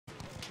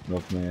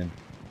Milkman.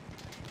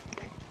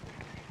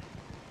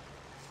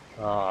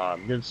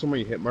 I'm getting so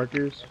many hit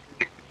markers.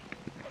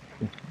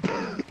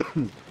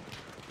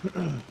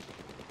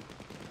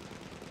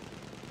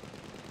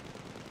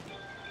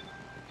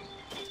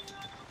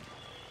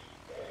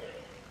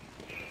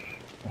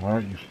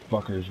 Alright, you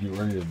fuckers, get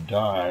ready to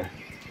die.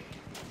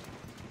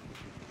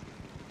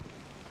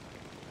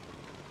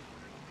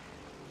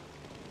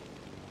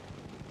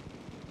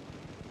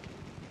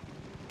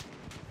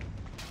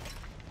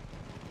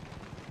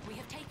 We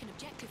have taken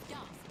objective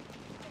Duff.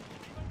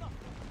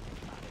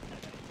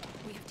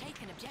 We have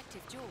taken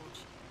objective George.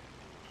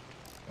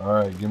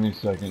 Alright, give me a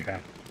second. Okay.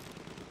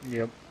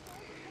 Yep.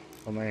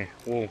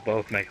 We'll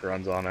both make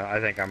runs on it.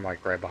 I think I'm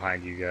like right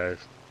behind you guys.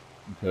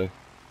 Okay.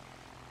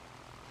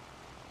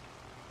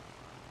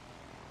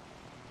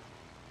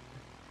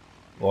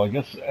 Well, I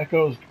guess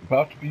Echo's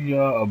about to be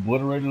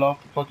obliterated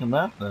off the fucking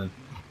map then.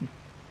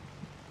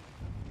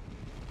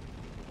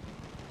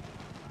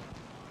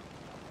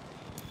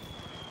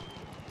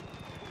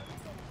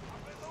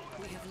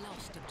 We have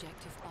lost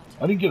objective Butter.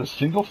 I didn't get a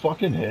single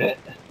fucking hit.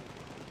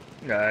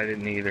 No, I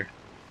didn't either.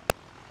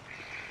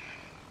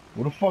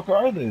 What the fuck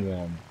are they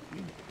then?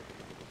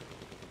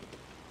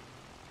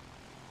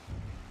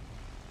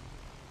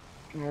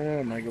 Oh,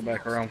 I might go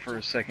back around for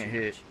a second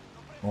hit.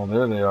 Well,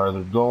 there they are.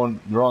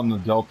 They're on the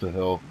Delta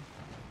Hill.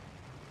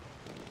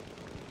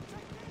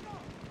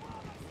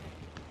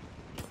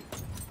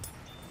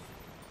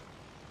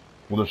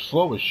 Well, they're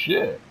slow as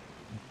shit.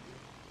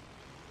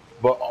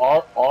 But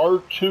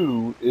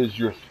R2 is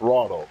your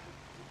throttle.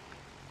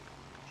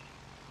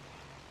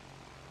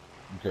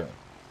 Okay.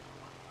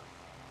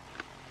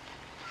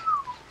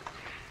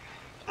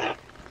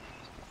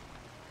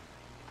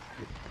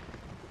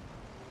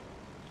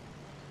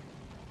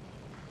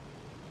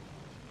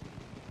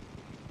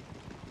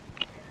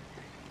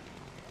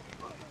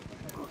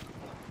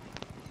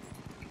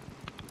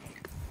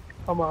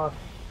 Come on.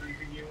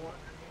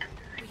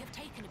 We have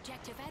taken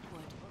objective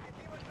Edward.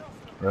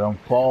 Right, I'm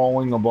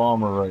following a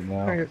bomber right I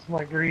now. think it's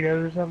like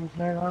Doritos or something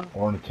snack on.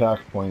 Or an attack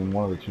plane,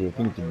 one of the two. I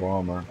think it's a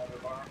bomber.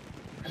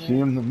 See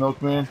him, the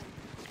milkman?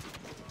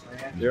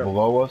 He's Yep.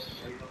 below us.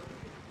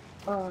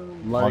 Um,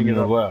 On Lining it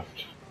your up.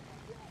 left.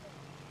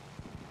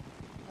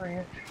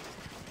 ranch.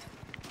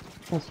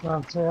 That's not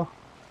on sale.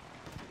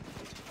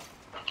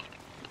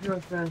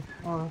 Good then.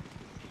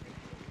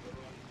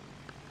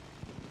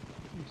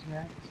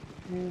 Snacks.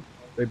 Food.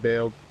 They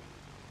bailed.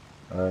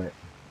 Alright.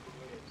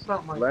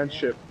 Something like Land that.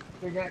 ship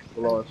They got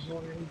below us. snacks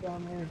already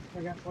down there.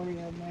 They got plenty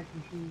of mac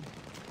and cheese.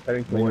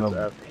 Heading Bring towards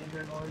them. F. And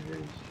then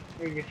oranges.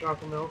 You can get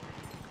chocolate milk.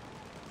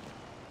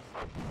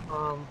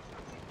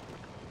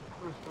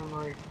 First time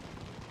like.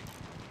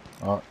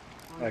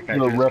 Like Get a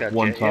just rep got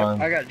one jet, time.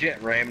 Yep, I got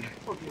jet rammed.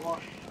 What do you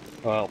want?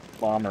 Well,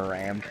 bomber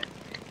rammed.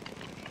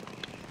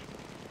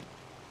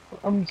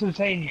 I'm just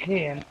saying you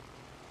can.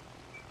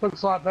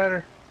 Looks a lot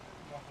better.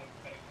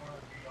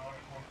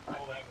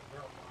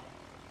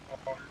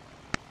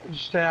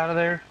 Just stay out of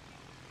there.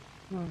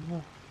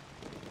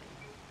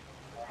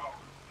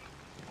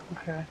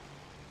 Okay.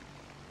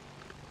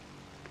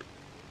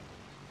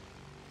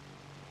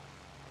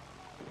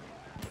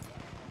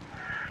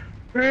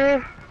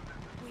 Yeah.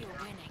 We are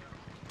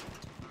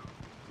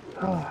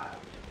winning.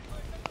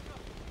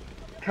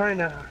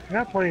 Kinda. I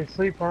got plenty of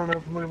sleep. I don't know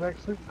if I'm gonna go back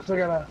to sleep because I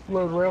gotta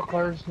load rail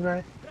cars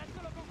tonight.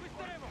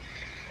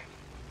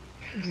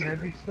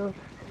 Heavy stuff.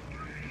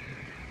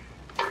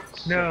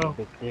 No.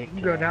 You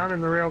can go down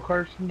in the rail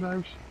cars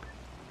sometimes.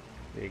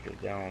 They go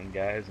down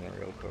guys in the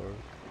rail cars.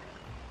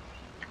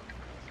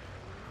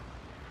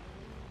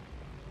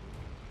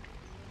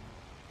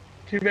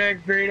 Two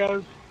bags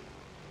Doritos.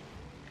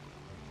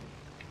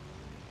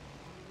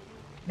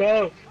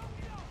 Both.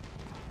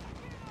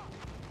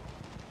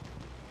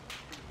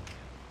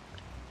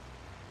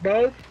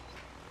 Both?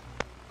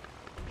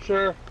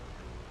 Sure.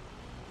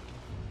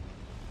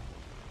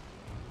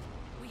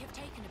 We have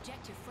taken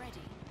objective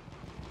Freddy.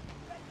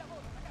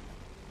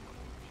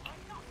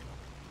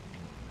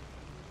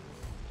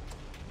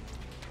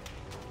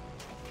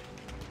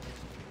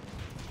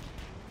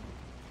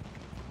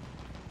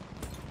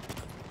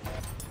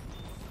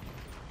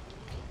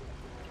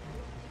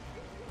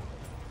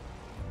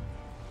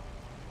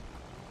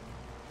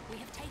 We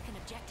have taken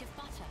objective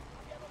Butter.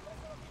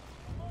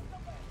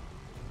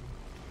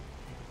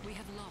 We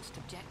have lost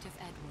objective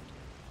Edward.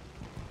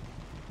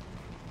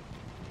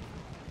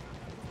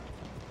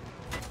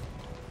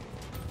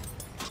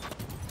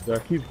 Yeah,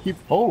 keep.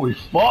 Holy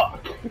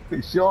fuck!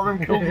 You see all them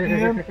kills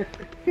again?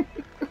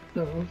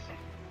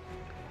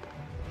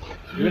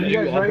 You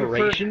guys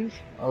ready for,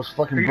 I was are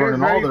fucking you guys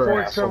burning all ready their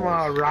for assholes.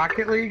 some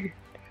Rocket League?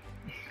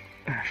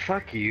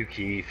 Fuck you,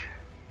 Keith.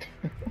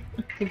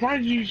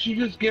 Sometimes you should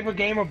just give a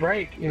game a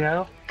break, you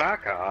know?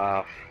 Fuck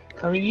off.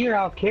 I mean, you hear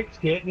how Kick's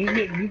getting.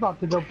 He's about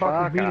to go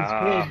fucking beat his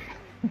kid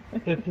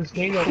if this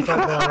game don't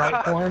start going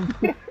right for him.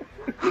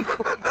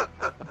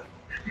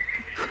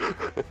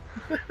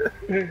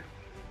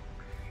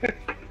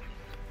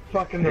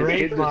 Fucking the His rage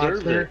kid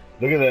deserves monster. it.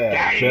 Look at that.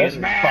 Daddy Chest is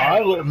mad.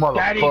 pilot,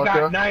 Daddy got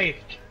motherfucker.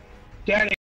 knifed. Daddy